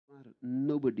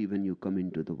nobody when you come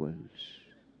into the world.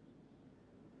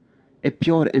 A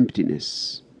pure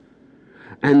emptiness.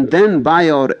 And then by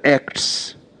your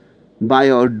acts, by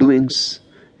your doings,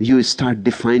 you start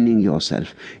defining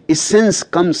yourself. Essence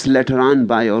comes later on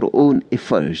by your own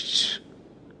efforts.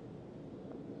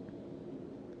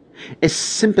 A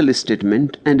simple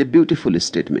statement and a beautiful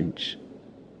statement.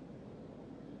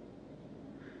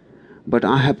 But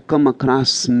I have come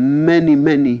across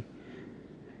many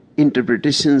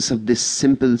interpretations of this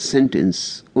simple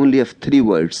sentence, only of 3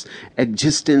 words.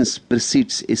 Existence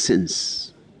precedes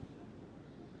essence.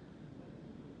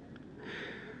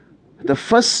 The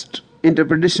first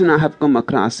interpretation I have come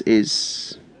across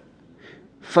is,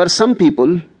 for some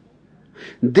people,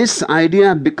 this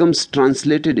idea becomes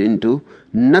translated into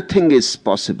nothing is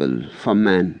possible for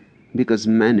man because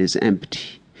man is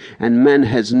empty and man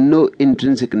has no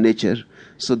intrinsic nature,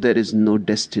 so there is no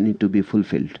destiny to be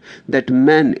fulfilled. That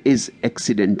man is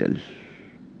accidental.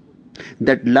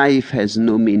 That life has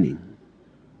no meaning.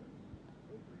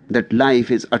 That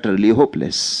life is utterly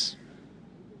hopeless.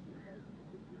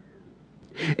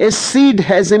 A seed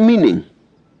has a meaning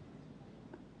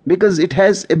because it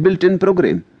has a built-in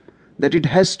program that it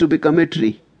has to become a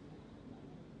tree,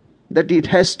 that it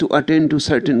has to attain to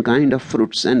certain kind of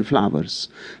fruits and flowers,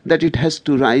 that it has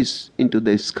to rise into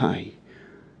the sky,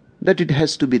 that it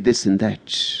has to be this and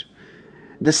that.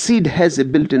 The seed has a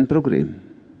built-in program.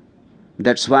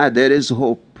 That's why there is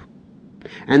hope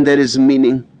and there is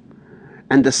meaning,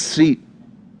 and the seed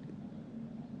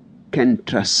can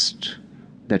trust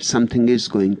that something is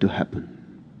going to happen.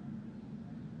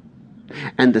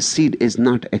 And the seed is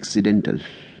not accidental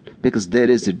because there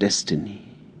is a destiny.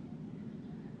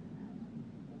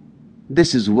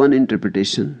 This is one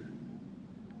interpretation.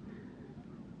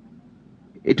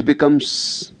 It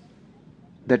becomes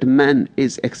that man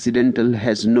is accidental,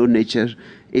 has no nature,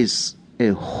 is a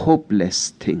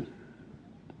hopeless thing.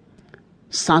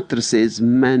 Sartre says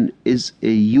man is a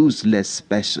useless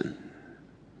passion.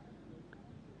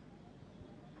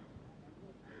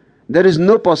 There is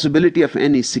no possibility of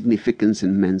any significance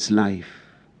in man's life.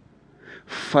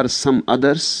 For some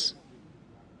others,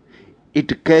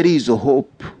 it carries a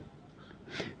hope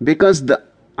because the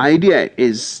idea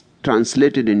is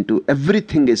translated into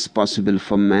everything is possible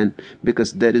for man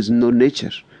because there is no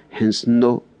nature, hence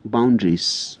no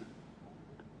boundaries.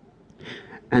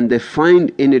 And they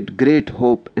find in it great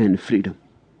hope and freedom.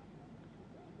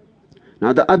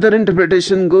 Now the other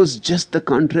interpretation goes just the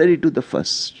contrary to the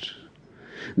first.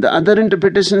 The other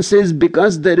interpretation says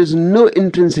because there is no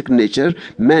intrinsic nature,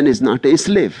 man is not a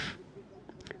slave.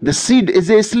 The seed is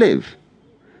a slave.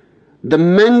 The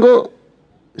mango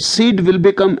seed will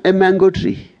become a mango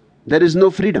tree. There is no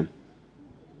freedom.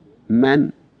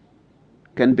 Man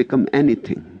can become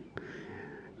anything.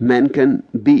 Man can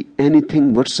be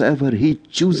anything whatsoever he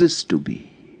chooses to be.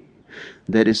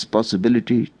 There is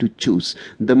possibility to choose.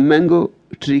 The mango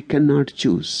tree cannot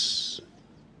choose.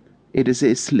 It is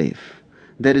a slave.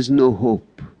 There is no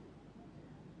hope.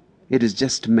 It is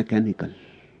just mechanical.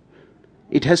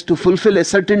 It has to fulfill a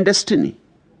certain destiny.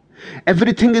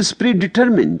 Everything is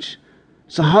predetermined.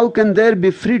 So how can there be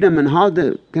freedom, and how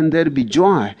can there be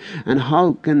joy, and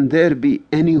how can there be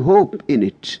any hope in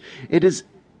it? It is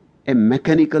a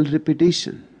mechanical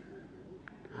repetition.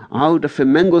 Out of a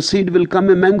mango seed will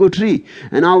come a mango tree,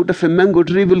 and out of a mango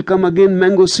tree will come again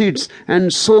mango seeds,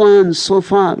 and so on, so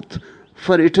forth.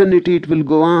 For eternity it will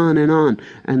go on,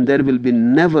 and there will be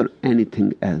never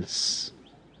anything else.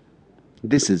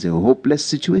 This is a hopeless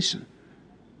situation.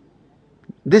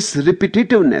 This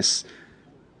repetitiveness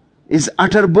is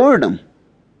utter boredom.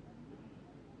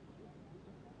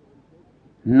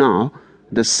 Now,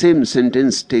 the same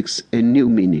sentence takes a new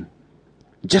meaning,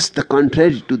 just the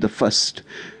contrary to the first.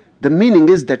 The meaning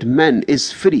is that man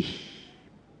is free.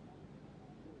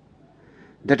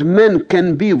 That man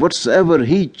can be whatsoever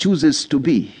he chooses to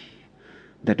be.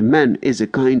 That man is a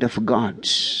kind of God.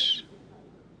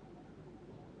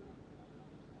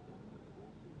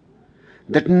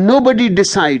 That nobody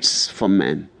decides for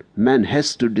man. Man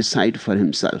has to decide for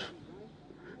himself.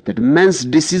 That man's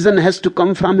decision has to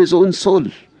come from his own soul.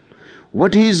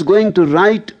 What he is going to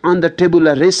write on the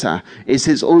tabula rasa is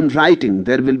his own writing.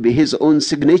 There will be his own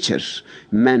signature.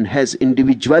 Man has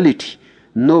individuality.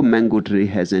 No mango tree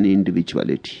has any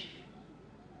individuality.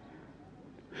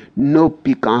 No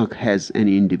peacock has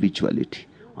any individuality.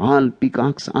 All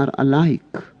peacocks are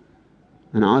alike,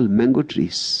 and all mango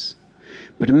trees.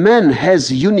 But man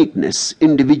has uniqueness,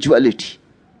 individuality.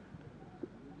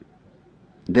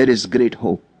 There is great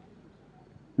hope.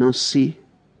 Now see,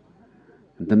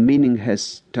 the meaning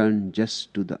has turned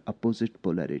just to the opposite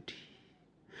polarity.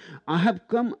 I have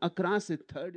come across a third